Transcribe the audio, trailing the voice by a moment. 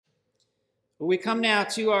But we come now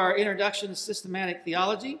to our introduction to systematic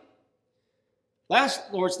theology.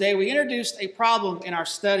 Last Lord's Day, we introduced a problem in our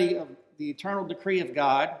study of the eternal decree of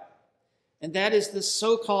God, and that is this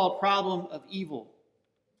so-called problem of evil.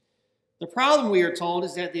 The problem, we are told,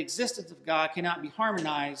 is that the existence of God cannot be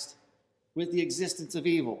harmonized with the existence of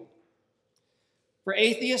evil. For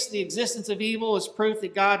atheists, the existence of evil is proof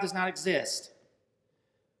that God does not exist.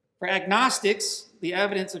 For agnostics, the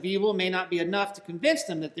evidence of evil may not be enough to convince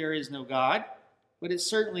them that there is no God, but it's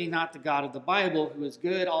certainly not the God of the Bible, who is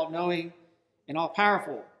good, all-knowing, and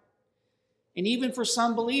all-powerful. And even for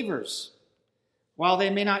some believers, while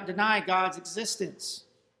they may not deny God's existence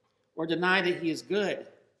or deny that he is good,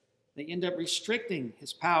 they end up restricting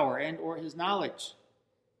his power and or his knowledge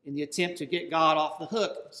in the attempt to get God off the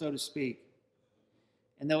hook, so to speak.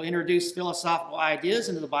 And they'll introduce philosophical ideas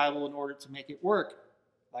into the Bible in order to make it work,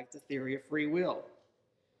 like the theory of free will.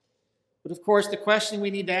 But of course, the question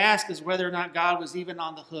we need to ask is whether or not God was even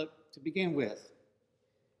on the hook to begin with.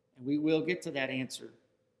 And we will get to that answer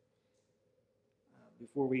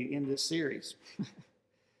before we end this series.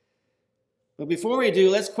 But before we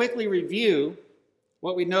do, let's quickly review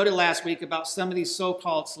what we noted last week about some of these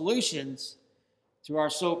so-called solutions to our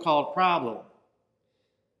so-called problem.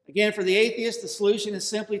 Again, for the atheist, the solution is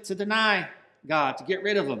simply to deny God, to get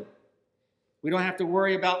rid of him. We don't have to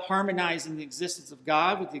worry about harmonizing the existence of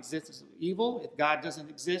God with the existence of evil if God doesn't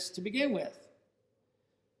exist to begin with.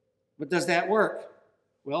 But does that work?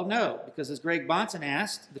 Well, no, because as Greg Bonson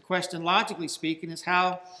asked, the question, logically speaking, is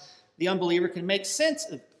how the unbeliever can make sense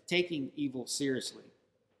of taking evil seriously.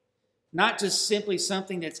 Not just simply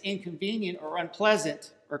something that's inconvenient or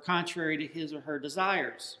unpleasant or contrary to his or her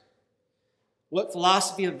desires. What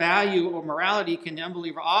philosophy of value or morality can the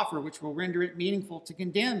unbeliever offer which will render it meaningful to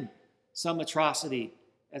condemn some atrocity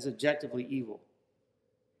as objectively evil?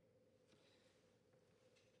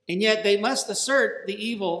 And yet they must assert the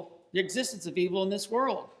existence of evil in this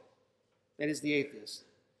world, that is the atheist,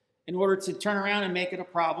 in order to turn around and make it a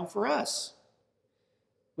problem for us.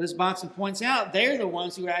 But as Bonson points out, they're the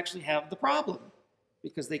ones who actually have the problem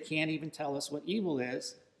because they can't even tell us what evil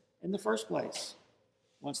is in the first place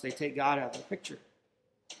once they take God out of the picture.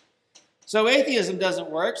 So atheism doesn't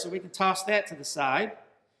work, so we can toss that to the side.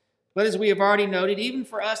 But as we have already noted, even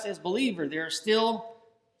for us as believers, there still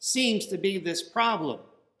seems to be this problem.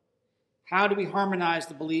 How do we harmonize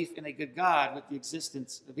the belief in a good God with the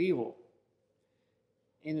existence of evil?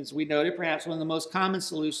 And as we noted, perhaps one of the most common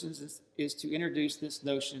solutions is to introduce this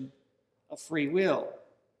notion of free will.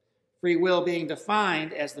 Free will being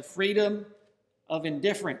defined as the freedom of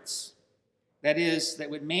indifference. That is, that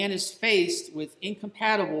when man is faced with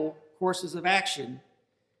incompatible courses of action,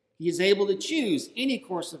 he is able to choose any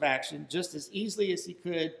course of action just as easily as he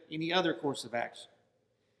could any other course of action.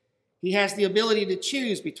 He has the ability to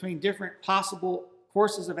choose between different possible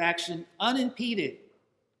courses of action unimpeded.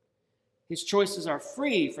 His choices are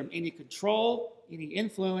free from any control, any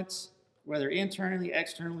influence, whether internally,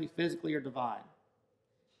 externally, physically, or divine.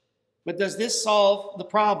 But does this solve the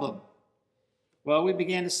problem? Well, we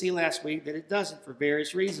began to see last week that it doesn't for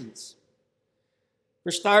various reasons. For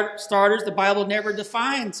starters, the Bible never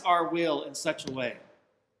defines our will in such a way.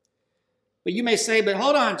 But you may say, but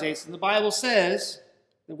hold on, Jason, the Bible says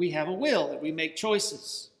that we have a will, that we make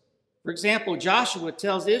choices. For example, Joshua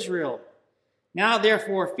tells Israel, now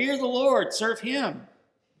therefore fear the Lord, serve him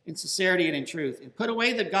in sincerity and in truth, and put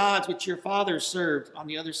away the gods which your fathers served on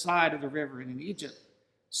the other side of the river and in Egypt.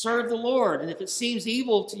 Serve the Lord, and if it seems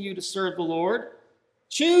evil to you to serve the Lord,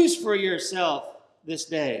 choose for yourself this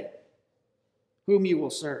day whom you will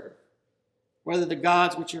serve, whether the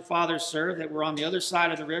gods which your fathers served that were on the other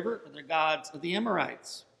side of the river, or the gods of the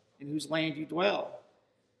Amorites, in whose land you dwell.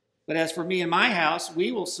 But as for me and my house,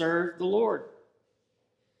 we will serve the Lord.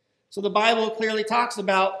 So the Bible clearly talks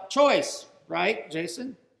about choice, right,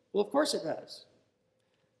 Jason? Well, of course it does.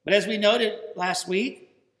 But as we noted last week,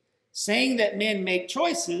 saying that men make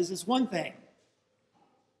choices is one thing.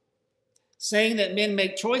 Saying that men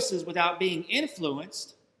make choices without being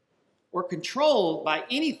influenced or controlled by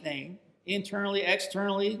anything, internally,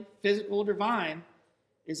 externally, physical, or divine,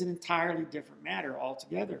 is an entirely different matter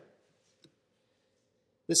altogether.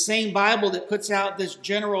 The same Bible that puts out this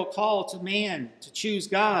general call to man to choose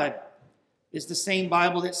God is the same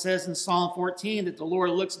Bible that says in Psalm 14 that the Lord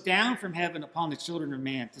looks down from heaven upon the children of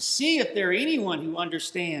man to see if there is anyone who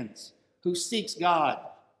understands, who seeks God.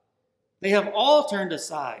 They have all turned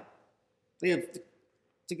aside. They have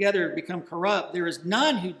together become corrupt. There is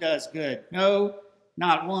none who does good. No,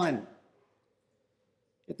 not one.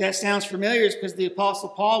 If that sounds familiar, it's because the Apostle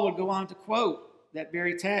Paul would go on to quote that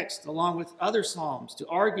very text along with other Psalms to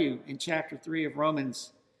argue in chapter 3 of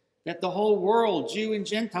Romans that the whole world, Jew and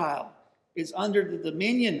Gentile, is under the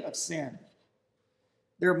dominion of sin.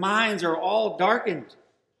 Their minds are all darkened,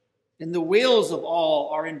 and the wills of all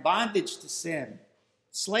are in bondage to sin,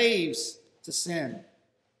 slaves to sin.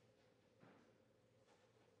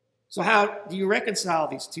 So how do you reconcile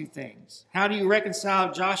these two things? How do you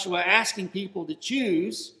reconcile Joshua asking people to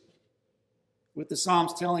choose with the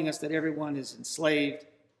Psalms telling us that everyone is enslaved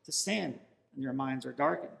to sin and their minds are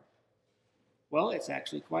darkened? Well, it's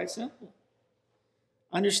actually quite simple.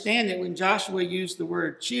 Understand that when Joshua used the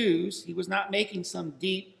word choose, he was not making some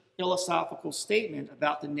deep philosophical statement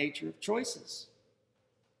about the nature of choices.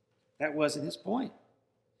 That wasn't his point.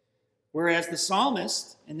 Whereas the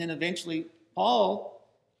psalmist, and then eventually Paul,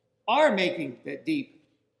 are making that deep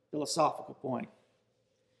philosophical point.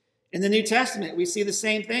 In the New Testament, we see the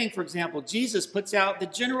same thing. For example, Jesus puts out the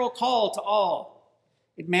general call to all.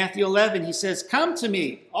 In Matthew 11, he says, "Come to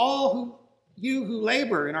me, all you who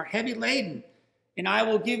labor and are heavy laden, and I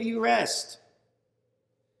will give you rest."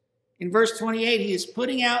 In verse 28, he is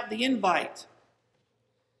putting out the invite.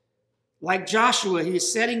 Like Joshua, he is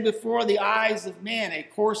setting before the eyes of men a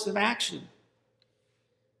course of action.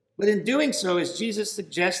 But in doing so, is Jesus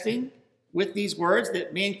suggesting with these words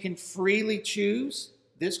that men can freely choose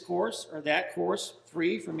this course or that course,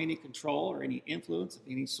 free from any control or any influence of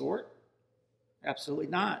any sort? Absolutely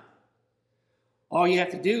not. All you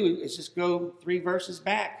have to do is just go 3 verses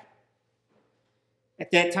back.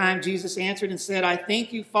 At that time, Jesus answered and said, "I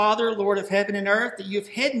thank you, Father, Lord of heaven and earth, that you have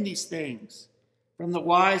hidden these things from the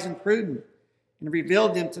wise and prudent and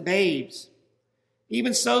revealed them to babes.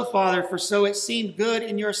 Even so, Father, for so it seemed good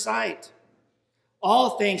in your sight.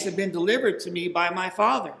 All things have been delivered to me by my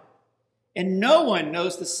Father, and no one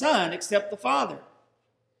knows the Son except the Father,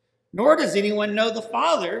 nor does anyone know the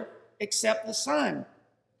Father except the Son,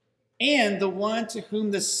 and the one to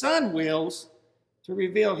whom the Son wills to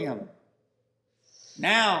reveal him."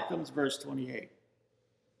 Now comes verse 28.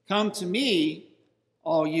 "Come to me,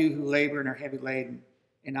 all you who labor and are heavy laden,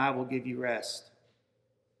 and I will give you rest."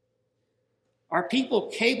 Are people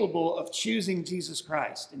capable of choosing Jesus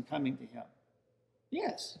Christ and coming to him?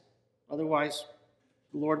 Yes. Otherwise,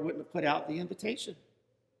 the Lord wouldn't have put out the invitation.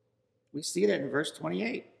 We see that in verse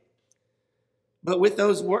 28. But with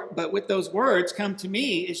those words, "come to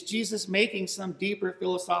me," is Jesus making some deeper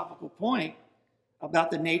philosophical point about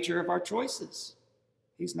the nature of our choices?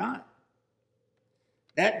 He's not.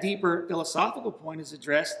 That deeper philosophical point is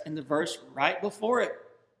addressed in the verse right before it,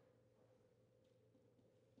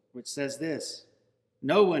 which says this: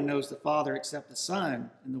 "No one knows the Father except the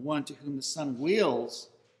Son, and the one to whom the Son wills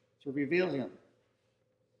to reveal him."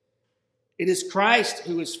 It is Christ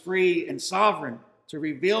who is free and sovereign to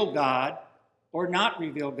reveal God or not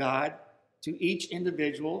reveal God to each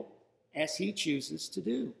individual as he chooses to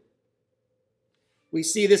do. We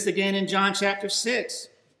see this again in John chapter 6.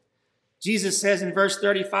 Jesus says in verse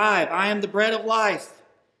 35, "I am the bread of life.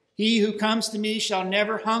 He who comes to me shall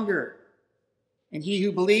never hunger, and he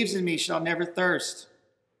who believes in me shall never thirst."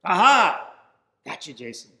 Aha! Gotcha,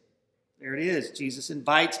 Jason. There it is. Jesus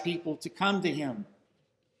invites people to come to him.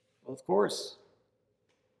 Well, of course.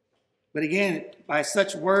 But again, by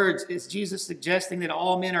such words, is Jesus suggesting that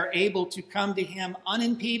all men are able to come to him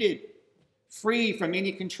unimpeded, free from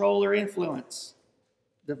any control or influence,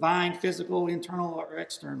 divine, physical, internal, or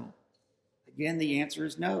external? Again, the answer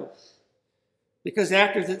is no. Because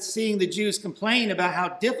after seeing the Jews complain about how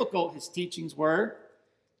difficult his teachings were,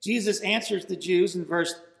 Jesus answers the Jews in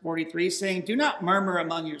verse 43, saying, "Do not murmur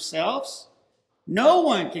among yourselves. No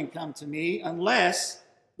one can come to me unless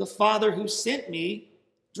the Father who sent me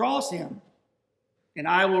draws him, and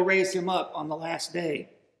I will raise him up on the last day."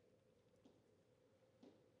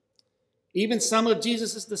 Even some of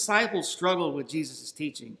Jesus' disciples struggled with Jesus'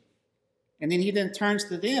 teaching. And then he turns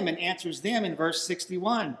to them and answers them in verse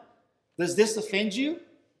 61. "Does this offend you?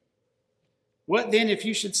 What then if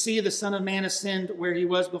you should see the Son of Man ascend where he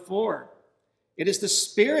was before? It is the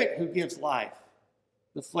Spirit who gives life.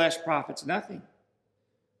 The flesh profits nothing.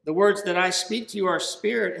 The words that I speak to you are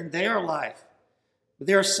spirit and they are life. But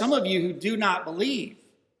there are some of you who do not believe."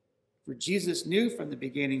 For Jesus knew from the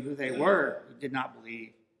beginning who they were who did not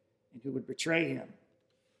believe and who would betray him.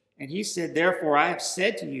 And he said, "Therefore I have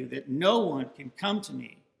said to you that no one can come to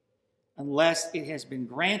me unless it has been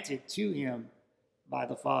granted to him by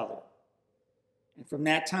the Father." And from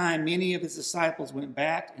that time, many of his disciples went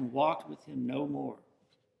back and walked with him no more.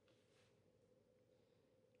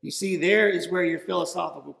 You see, there is where your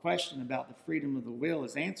philosophical question about the freedom of the will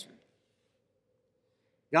is answered.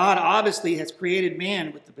 God obviously has created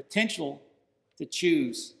man with the potential to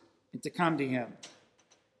choose and to come to him.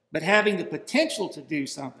 But having the potential to do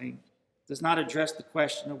something does not address the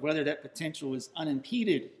question of whether that potential is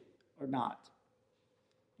unimpeded or not.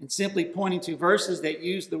 And simply pointing to verses that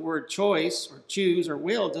use the word choice or choose or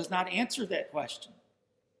will does not answer that question.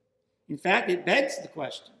 In fact, it begs the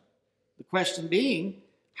question. The question being,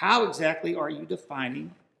 how exactly are you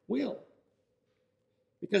defining will?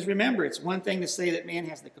 Because remember, it's one thing to say that man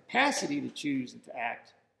has the capacity to choose and to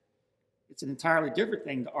act. It's an entirely different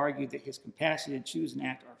thing to argue that his capacity to choose and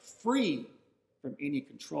act are free from any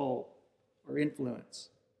control or influence.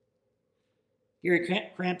 Gary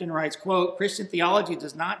Crampton writes, quote, Christian theology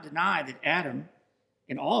does not deny that Adam,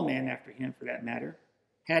 and all men after him for that matter,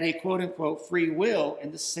 had a quote-unquote free will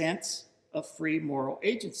in the sense of free moral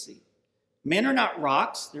agency. Men are not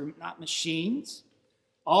rocks, they're not machines.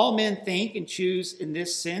 All men think and choose in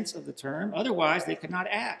this sense of the term, otherwise they could not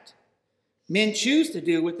act. Men choose to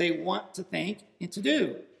do what they want to think and to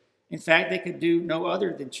do. In fact, they could do no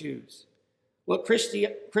other than choose. What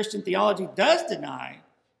Christian theology does deny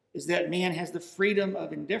is that man has the freedom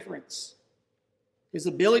of indifference. His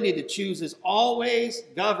ability to choose is always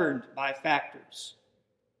governed by factors,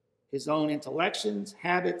 his own intellections,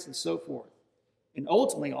 habits, and so forth. And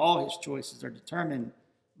ultimately, all his choices are determined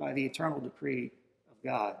by the eternal decree of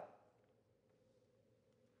God.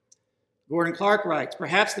 Gordon Clark writes,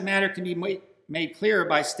 perhaps the matter can be made clearer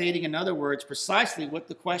by stating, in other words, precisely what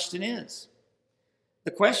the question is.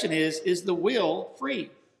 The question is the will free?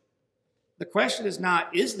 The question is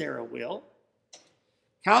not, is there a will?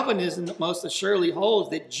 Calvinism most assuredly holds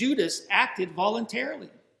that Judas acted voluntarily.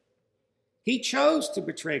 He chose to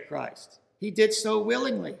betray Christ. He did so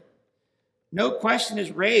willingly. No question is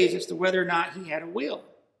raised as to whether or not he had a will.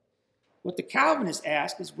 What the Calvinists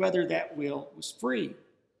ask is whether that will was free.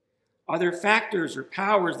 Are there factors or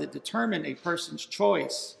powers that determine a person's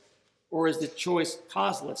choice, or is the choice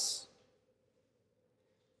causeless?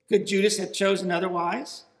 Could Judas have chosen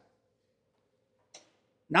otherwise?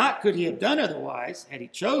 Not could he have done otherwise had he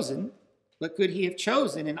chosen, but could he have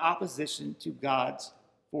chosen in opposition to God's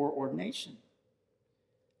foreordination?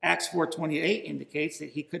 Acts 4:28 indicates that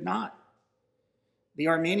he could not. The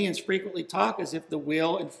Arminians frequently talk as if the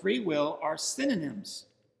will and free will are synonyms.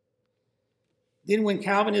 Then when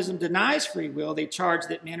Calvinism denies free will, they charge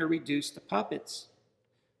that men are reduced to puppets.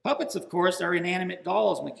 Puppets, of course, are inanimate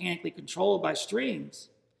dolls mechanically controlled by strings.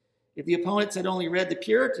 If the opponents had only read the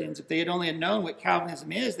Puritans, if they had only known what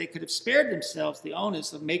Calvinism is, they could have spared themselves the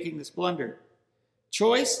onus of making this blunder.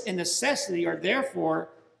 Choice and necessity are therefore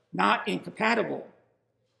not incompatible.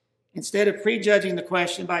 Instead of prejudging the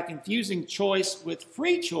question by confusing choice with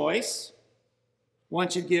free choice, one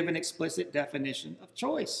should give an explicit definition of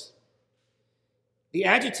choice. The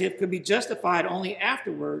adjective could be justified only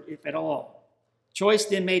afterward, if at all. Choice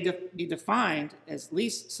then may be defined as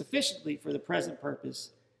least sufficiently for the present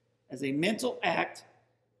purpose as a mental act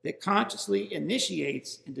that consciously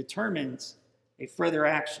initiates and determines a further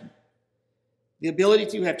action. The ability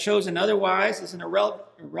to have chosen otherwise is an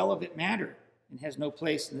irrelevant matter and has no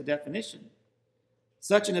place in the definition.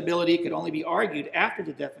 Such an ability could only be argued after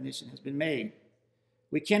the definition has been made.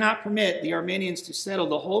 We cannot permit the Arminians to settle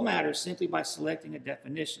the whole matter simply by selecting a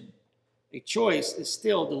definition. A choice is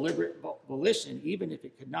still deliberate volition, even if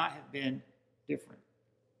it could not have been different.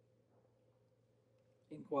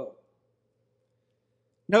 End quote.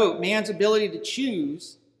 Note, man's ability to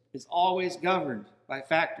choose is always governed by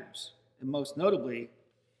factors, and most notably,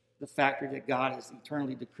 the factor that God has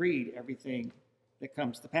eternally decreed everything that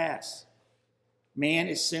comes to pass. Man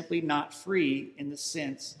is simply not free in the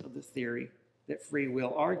sense of the theory that free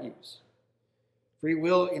will argues. Free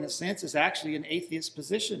will, in a sense, is actually an atheist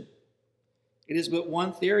position. It is but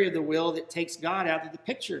one theory of the will that takes God out of the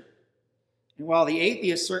picture. And while the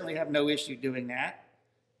atheists certainly have no issue doing that,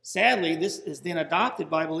 sadly, this is then adopted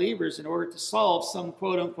by believers in order to solve some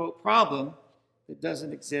quote-unquote problem that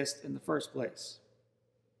doesn't exist in the first place.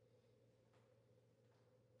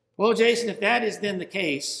 Well, Jason, if that is then the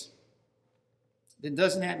case, then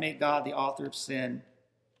doesn't that make God the author of sin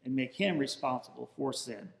and make him responsible for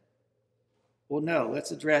sin? Well, no. Let's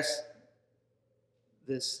address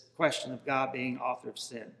this question of God being author of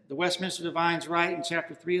sin. The Westminster Divines write in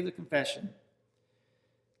chapter 3 of the Confession,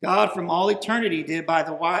 God from all eternity did by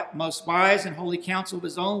the most wise and holy counsel of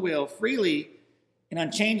his own will freely and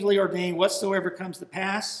unchangeably ordain whatsoever comes to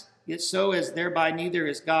pass, yet so as thereby neither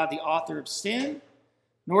is God the author of sin,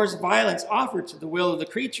 nor is violence offered to the will of the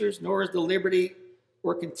creatures, nor is the liberty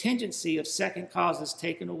or contingency of second causes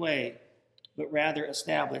taken away, but rather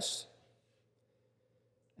established.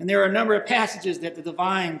 And there are a number of passages that the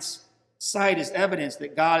divines cite as evidence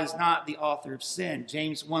that God is not the author of sin.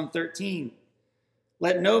 James 1:13,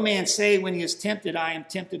 let no man say when he is tempted, I am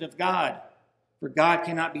tempted of God. For God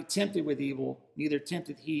cannot be tempted with evil, neither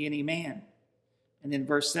tempteth he any man. And then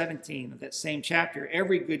verse 17 of that same chapter,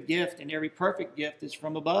 every good gift and every perfect gift is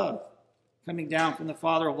from above, coming down from the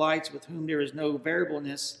Father of lights, with whom there is no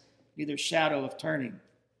variableness, neither shadow of turning.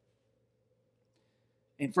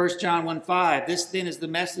 In 1 John 1:5, this then is the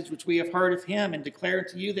message which we have heard of him and declare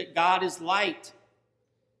unto you, that God is light,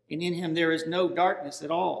 and in him there is no darkness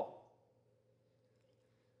at all.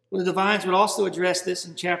 Well, the divines would also address this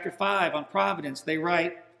in chapter 5 on providence. They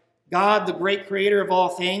write, God, the great creator of all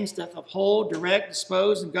things, doth uphold, direct,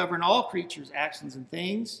 dispose, and govern all creatures' actions and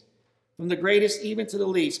things, from the greatest even to the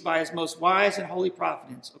least, by his most wise and holy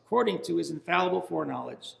providence, according to his infallible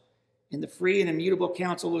foreknowledge, in the free and immutable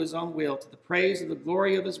counsel of his own will, to the praise of the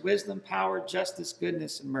glory of his wisdom, power, justice,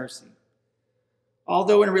 goodness, and mercy.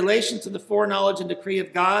 Although in relation to the foreknowledge and decree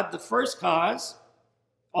of God, the first cause,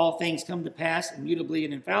 all things come to pass immutably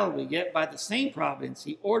and infallibly, yet by the same providence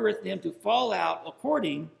he ordereth them to fall out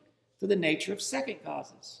according to the nature of second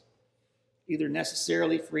causes, either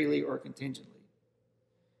necessarily, freely, or contingently.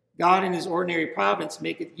 God in his ordinary providence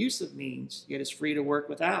maketh use of means, yet is free to work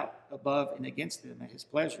without, above and against them at his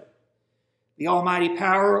pleasure. The almighty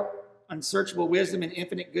power, unsearchable wisdom, and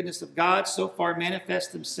infinite goodness of God so far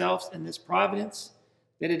manifest themselves in this providence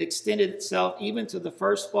that it extended itself even to the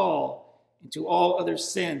first fall and to all other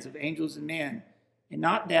sins of angels and men, and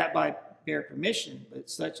not that by bare permission, but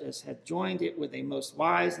such as had joined it with a most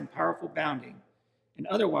wise and powerful bounding, and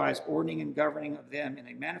otherwise ordering and governing of them in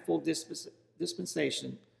a manifold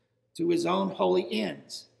dispensation to his own holy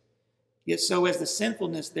ends. Yet so as the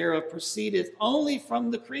sinfulness thereof proceedeth only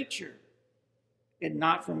from the creature, and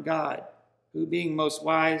not from God, who being most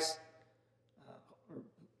wise,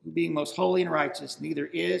 who being most holy and righteous, neither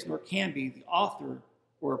is nor can be the author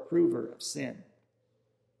or approver of sin.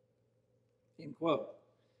 End quote.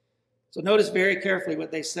 So notice very carefully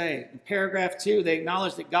what they say. In paragraph 2, they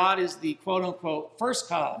acknowledge that God is the quote-unquote first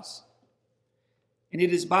cause. And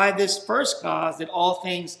it is by this first cause that all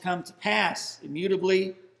things come to pass,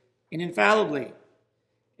 immutably and infallibly.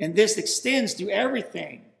 And this extends to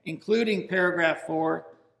everything, including paragraph 4,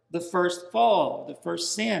 the first fall, the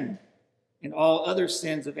first sin, and all other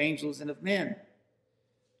sins of angels and of men.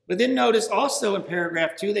 But then notice also in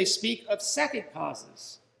paragraph 2, they speak of second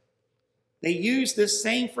causes. They use this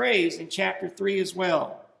same phrase in chapter 3 as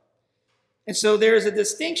well. And so there is a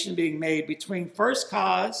distinction being made between first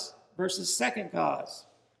cause versus second cause.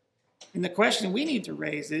 And the question we need to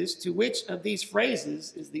raise is, to which of these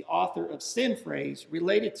phrases is the author of sin phrase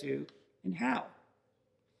related to, and how?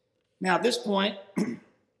 Now, at this point, I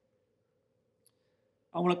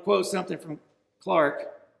want to quote something from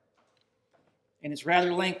Clarke, and it's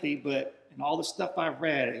rather lengthy, but in all the stuff I've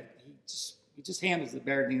read, he just handles it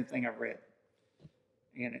better than anything I've read.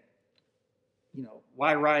 And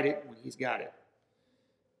why write it when he's got it?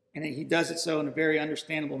 And he does it so in a very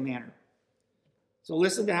understandable manner. So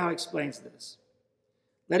listen to how he explains this.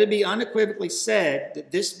 Let it be unequivocally said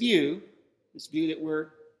that this view that we're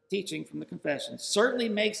teaching from the confession, certainly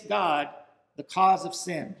makes God the cause of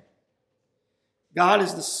sin. God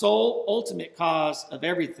is the sole ultimate cause of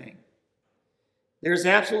everything. There's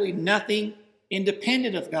absolutely nothing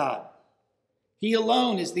independent of God. He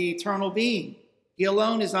alone is the eternal being. He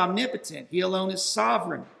alone is omnipotent. He alone is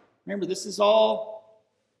sovereign. Remember, this is all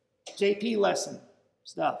JP lesson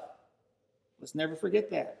stuff. Let's never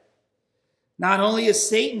forget that. Not only is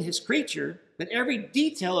Satan his creature, but every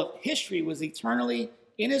detail of history was eternally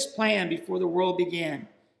in his plan before the world began,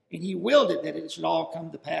 and he willed it that it should all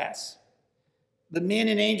come to pass. The men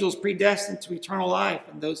and angels predestined to eternal life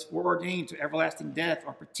and those foreordained to everlasting death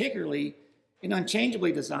are particularly and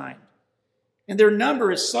unchangeably designed. And their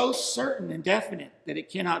number is so certain and definite that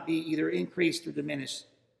it cannot be either increased or diminished.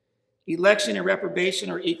 Election and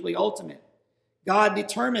reprobation are equally ultimate. God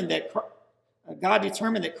determined that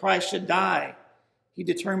Christ should die. He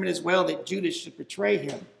determined as well that Judas should betray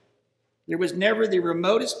him. There was never the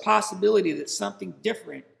remotest possibility that something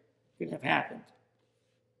different could have happened.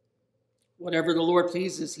 Whatever the Lord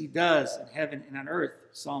pleases, he does in heaven and on earth.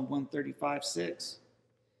 Psalm 135:6.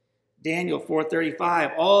 Daniel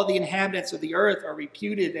 4:35. All the inhabitants of the earth are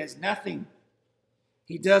reputed as nothing.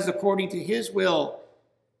 He does according to his will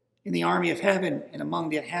in the army of heaven and among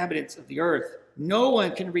the inhabitants of the earth. No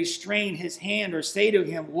one can restrain his hand or say to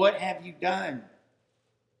him, "What have you done?"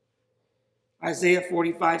 Isaiah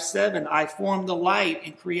 45:7. I form the light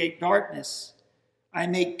and create darkness. I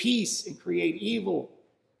make peace and create evil.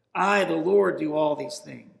 I, the Lord, do all these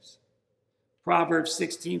things. Proverbs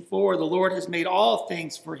 16:4, the Lord has made all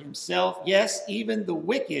things for himself, yes, even the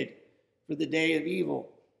wicked for the day of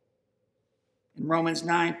evil. In Romans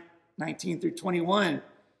 9:19 through 21,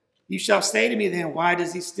 You shall say to me then, why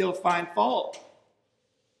does he still find fault?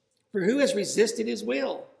 For who has resisted his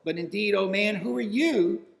will? But indeed, O man, who are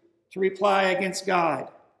you to reply against God?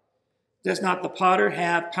 Does not the potter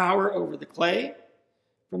have power over the clay,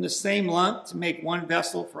 from the same lump to make one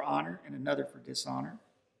vessel for honor and another for dishonor?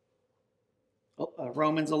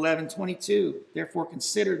 Romans 11:22. Therefore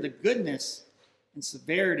consider the goodness and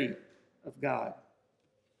severity of God.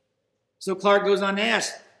 So Clark goes on to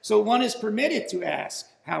ask, so one is permitted to ask,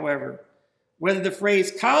 however, whether the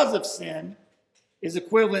phrase cause of sin is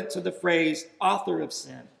equivalent to the phrase author of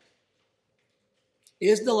sin.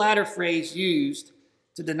 Is the latter phrase used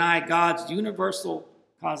to deny God's universal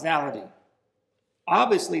causality?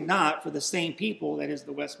 Obviously not, for the same people, that is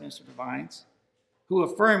the Westminster Divines, who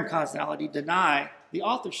affirm causality, deny the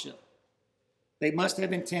authorship. They must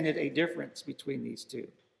have intended a difference between these two.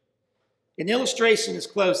 An illustration is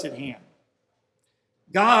close at hand.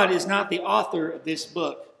 God is not the author of this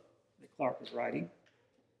book that Clark is writing,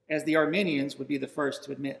 as the Arminians would be the first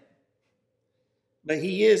to admit. But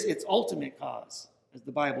he is its ultimate cause, as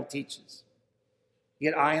the Bible teaches.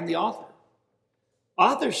 Yet I am the author.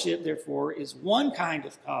 Authorship, therefore, is one kind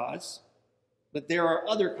of cause, but there are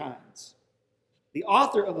other kinds. The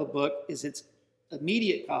author of a book is its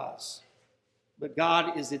immediate cause, but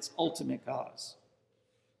God is its ultimate cause.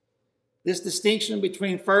 This distinction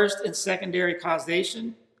between first and secondary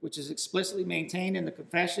causation, which is explicitly maintained in the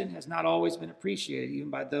confession, has not always been appreciated,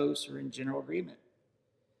 even by those who are in general agreement.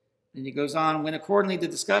 Then he goes on, when accordingly the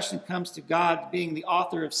discussion comes to God being the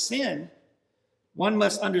author of sin, one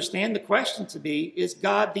must understand the question to be, is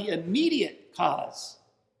God the immediate cause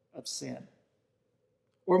of sin?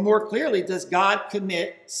 Or more clearly, does God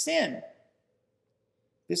commit sin?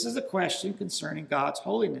 This is a question concerning God's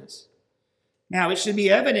holiness. Now, it should be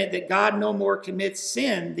evident that God no more commits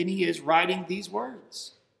sin than he is writing these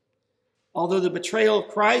words. Although the betrayal of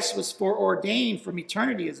Christ was foreordained from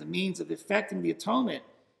eternity as a means of effecting the atonement,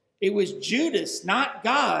 it was Judas, not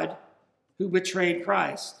God, who betrayed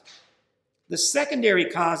Christ. The secondary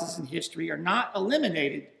causes in history are not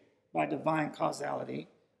eliminated by divine causality,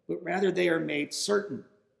 but rather they are made certain.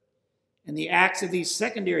 And the acts of these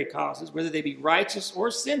secondary causes, whether they be righteous or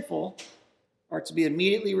sinful, are to be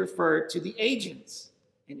immediately referred to the agents.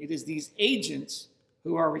 And it is these agents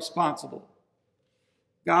who are responsible.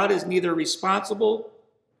 God is neither responsible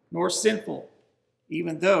nor sinful,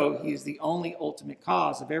 even though he is the only ultimate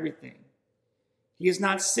cause of everything. He is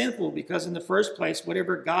not sinful because, in the first place,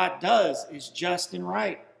 whatever God does is just and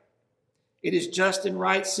right. It is just and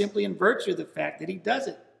right simply in virtue of the fact that he does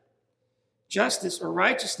it. Justice or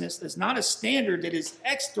righteousness is not a standard that is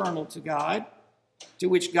external to God, to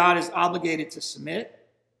which God is obligated to submit.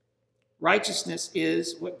 Righteousness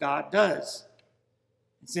is what God does.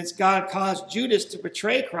 And since God caused Judas to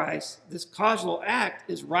betray Christ, this causal act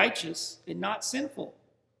is righteous and not sinful.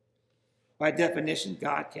 By definition,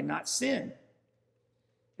 God cannot sin.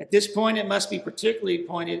 At this point, it must be particularly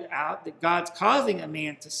pointed out that God's causing a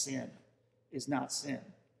man to sin is not sin.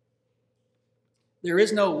 There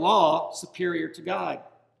is no law superior to God,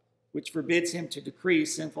 which forbids him to decree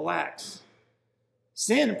sinful acts.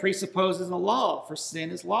 Sin presupposes a law, for sin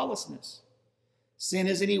is lawlessness. Sin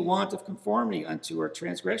is any want of conformity unto or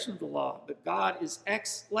transgression of the law, but God is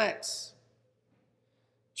ex lex.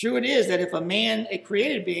 True it is that if a man, a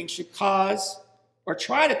created being, should cause or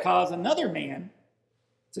try to cause another man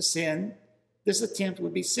to sin, this attempt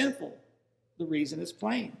would be sinful. The reason is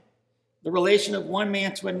plain. The relation of one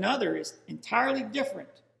man to another is entirely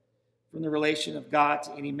different from the relation of God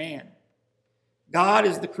to any man. God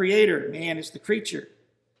is the creator, man is the creature.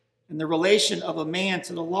 And the relation of a man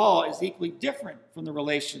to the law is equally different from the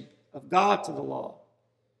relation of God to the law.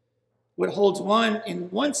 What holds one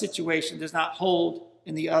in one situation does not hold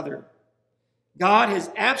in the other. God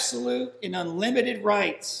has absolute and unlimited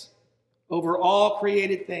rights over all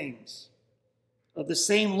created things. Of the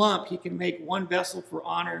same lump, he can make one vessel for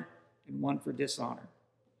honor and one for dishonor.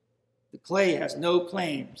 The clay has no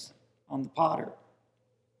claims on the potter.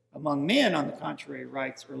 Among men, on the contrary,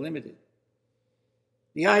 rights are limited.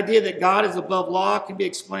 The idea that God is above law can be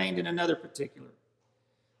explained in another particular.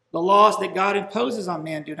 The laws that God imposes on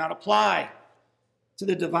man do not apply to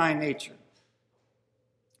the divine nature.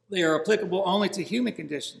 They are applicable only to human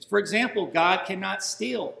conditions. For example, God cannot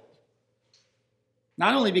steal.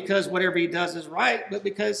 Not only because whatever he does is right, but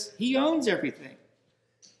because he owns everything.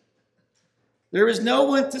 There is no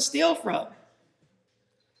one to steal from.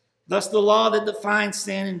 Thus, the law that defines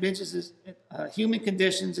sin envisages human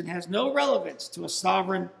conditions and has no relevance to a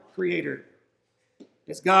sovereign creator.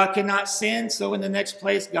 As God cannot sin, so in the next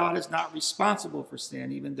place, God is not responsible for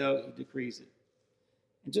sin, even though he decrees it.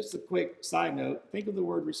 And just a quick side note, think of the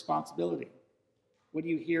word responsibility. What do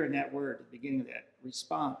you hear in that word at the beginning of that?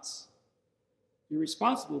 Response. You're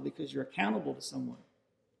responsible because you're accountable to someone.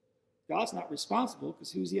 God's not responsible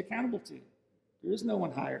because who's he accountable to? There is no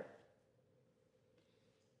one higher.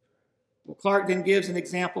 Well, Clark then gives an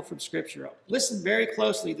example from Scripture. Listen very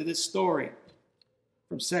closely to this story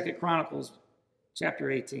from 2 Chronicles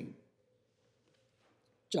chapter 18.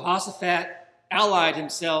 Jehoshaphat allied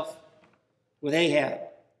himself with Ahab.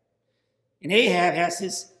 And Ahab has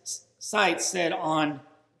his sights set on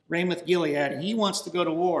Ramoth Gilead, and he wants to go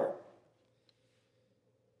to war.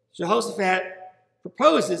 Jehoshaphat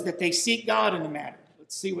proposes that they seek God in the matter.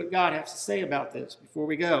 Let's see what God has to say about this before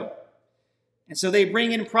we go. And so they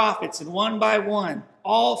bring in prophets, and one by one,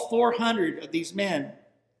 all 400 of these men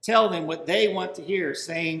tell them what they want to hear,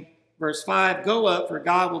 saying, verse 5, "Go up, for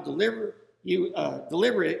God will deliver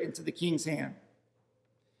it into the king's hand."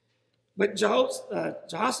 But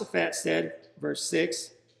Jehoshaphat said, verse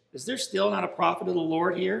 6, "Is there still not a prophet of the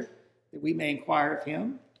Lord here, that we may inquire of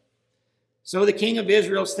him?" So the king of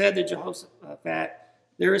Israel said to Jehoshaphat,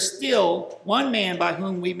 "There is still one man by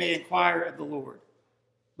whom we may inquire of the Lord.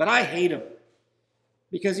 But I hate him,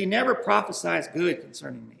 because he never prophesies good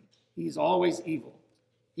concerning me. He is always evil.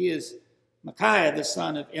 He is Micaiah, the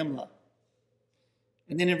son of Imlah."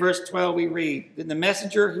 And then in verse 12 we read, "Then the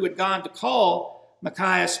messenger who had gone to call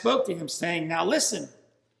Micaiah spoke to him, saying, 'Now listen,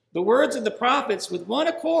 the words of the prophets with one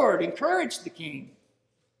accord encouraged the king.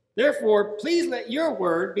 Therefore, please let your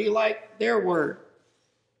word be like their word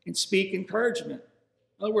and speak encouragement.'"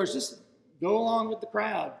 In other words, just go along with the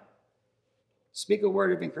crowd. Speak a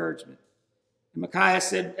word of encouragement. And Micaiah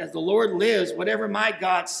said, "As the Lord lives, whatever my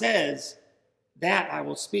God says, that I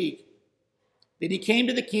will speak." Then he came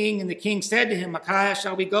to the king, and the king said to him, "Micaiah,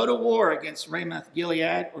 shall we go to war against Ramoth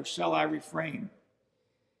Gilead, or shall I refrain?"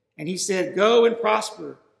 And he said, "Go and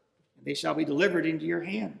prosper, and they shall be delivered into your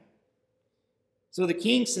hand." So the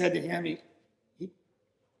king said to him,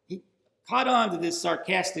 he caught on to this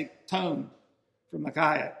sarcastic tone from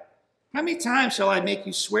Micaiah. "How many times shall I make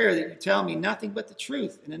you swear that you tell me nothing but the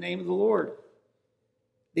truth in the name of the Lord?"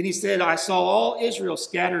 Then he said, "I saw all Israel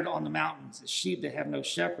scattered on the mountains, as sheep that have no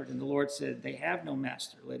shepherd. And the Lord said, they have no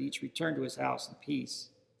master. Let each return to his house in peace."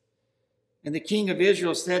 And the king of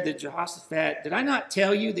Israel said to Jehoshaphat, "Did I not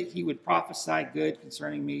tell you that he would prophesy good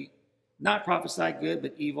concerning me? Not prophesy good,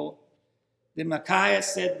 but evil?" Then Micaiah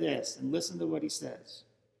said this, and listen to what he says.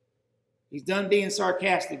 He's done being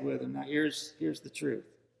sarcastic with him. Now here's the truth.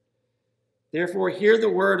 "Therefore hear the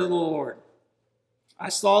word of the Lord. I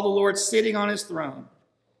saw the Lord sitting on his throne,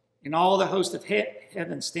 and all the host of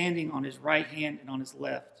heaven standing on his right hand and on his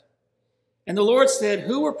left. And the Lord said,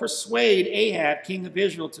 who will persuade Ahab, king of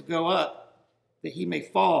Israel, to go up, that he may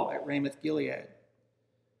fall at Ramoth Gilead?"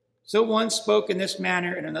 So one spoke in this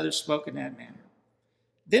manner, and another spoke in that manner.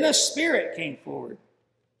 Then a spirit came forward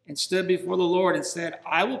and stood before the Lord and said,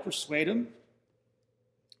 "I will persuade him."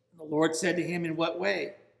 And the Lord said to him, "In what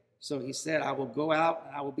way?" So he said, "I will go out,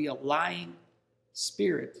 and I will be a lying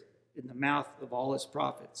spirit in the mouth of all his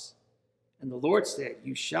prophets." And the Lord said,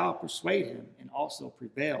 "You shall persuade him and also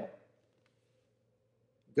prevail.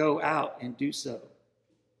 Go out and do so.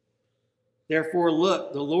 Therefore,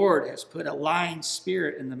 look, the Lord has put a lying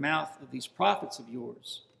spirit in the mouth of these prophets of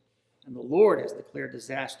yours, and the Lord has declared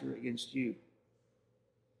disaster against you."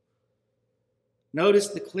 Notice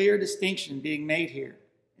the clear distinction being made here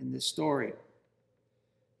in this story.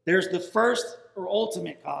 There's the first or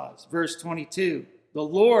ultimate cause, verse 22. The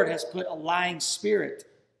Lord has put a lying spirit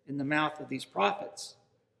in the mouth of these prophets.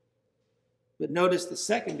 But notice the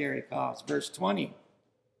secondary cause, verse 20.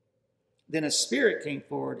 Then a spirit came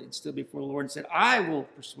forward and stood before the Lord and said, "I will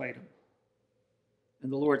persuade him."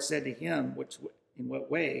 And the Lord said to him, "In what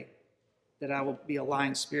way? That I will be a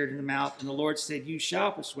lying spirit in the mouth." And the Lord said, "You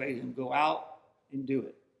shall persuade him. Go out and do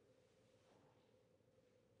it."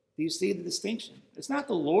 Do you see the distinction? It's not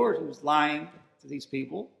the Lord who was lying to these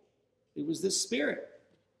people. It was this spirit.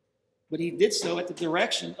 But he did so at the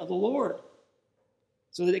direction of the Lord,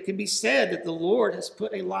 so that it can be said that the Lord has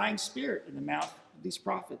put a lying spirit in the mouth of these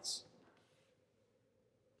prophets.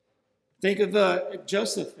 Think of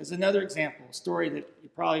Joseph as another example, a story that you're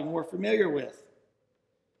probably more familiar with.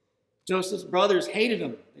 Joseph's brothers hated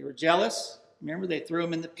him. They were jealous. Remember, they threw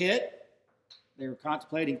him in the pit. They were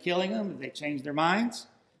contemplating killing him, but they changed their minds.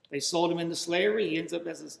 They sold him into slavery. He ends up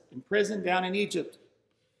in prison down in Egypt.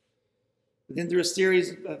 But then through a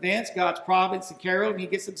series of events, God's providence and care of him, he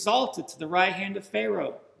gets exalted to the right hand of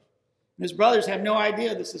Pharaoh. And his brothers have no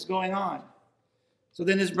idea this is going on. So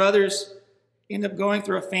then his brothers end up going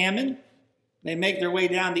through a famine. They make their way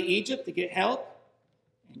down to Egypt to get help.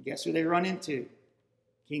 And guess who they run into?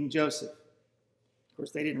 King Joseph. Of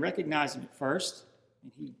course, they didn't recognize him at first.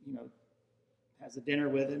 And he, has a dinner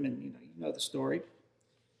with him, and you know the story.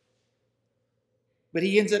 But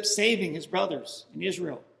he ends up saving his brothers in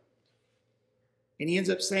Israel. And he ends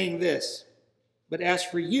up saying this, "But as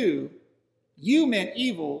for you, you meant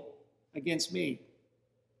evil against me,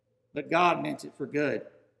 but God meant it for good,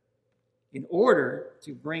 in order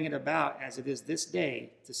to bring it about as it is this day,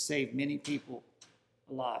 to save many people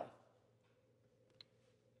alive."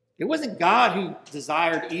 It wasn't God who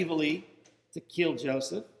desired evilly to kill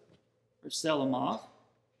Joseph or sell him off.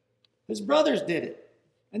 His brothers did it,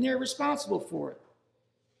 and they're responsible for it.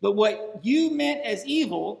 But what you meant as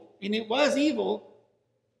evil, and it was evil,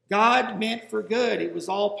 God meant for good. It was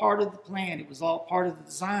all part of the plan. It was all part of the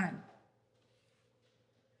design.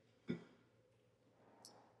 And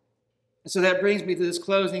so that brings me to this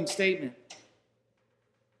closing statement.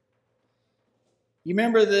 You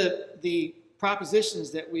remember the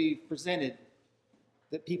propositions that we presented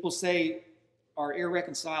that people say are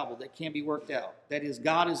irreconcilable, that can't be worked out. That is,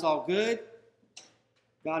 God is all good,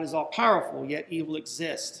 God is all powerful, yet evil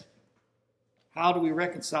exists. How do we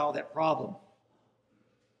reconcile that problem?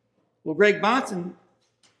 Well, Greg Bahnsen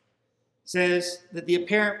says that the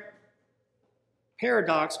apparent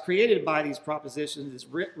paradox created by these propositions is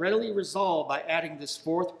readily resolved by adding this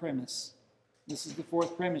fourth premise. This is the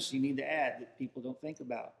fourth premise you need to add that people don't think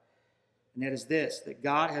about. And that is this, that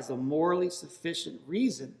God has a morally sufficient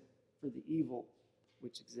reason for the evil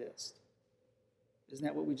which exists. Isn't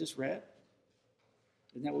that what we just read?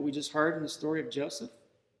 Isn't that what we just heard in the story of Joseph?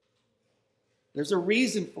 There's a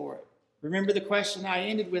reason for it. Remember the question I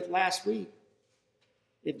ended with last week.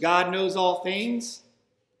 If God knows all things,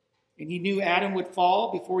 and he knew Adam would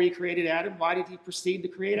fall before he created Adam, why did he proceed to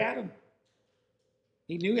create Adam?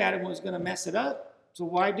 He knew Adam was going to mess it up, so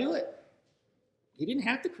why do it? He didn't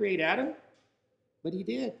have to create Adam, but he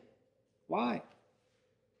did. Why?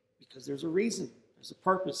 Because there's a reason, there's a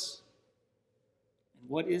purpose. And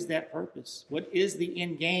what is that purpose? What is the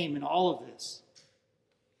end game in all of this?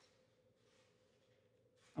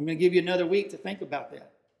 I'm going to give you another week to think about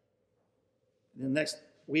that. And then next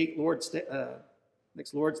week,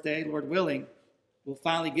 next Lord's Day, Lord willing, we'll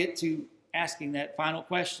finally get to asking that final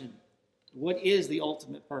question. What is the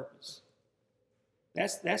ultimate purpose?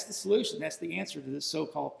 That's the solution. That's the answer to this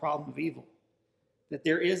so-called problem of evil. That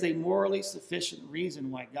there is a morally sufficient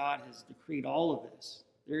reason why God has decreed all of this.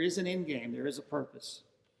 There is an end game. There is a purpose.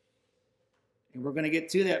 And we're going to get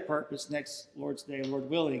to that purpose next Lord's Day, Lord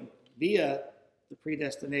willing, via the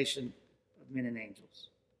predestination of men and angels.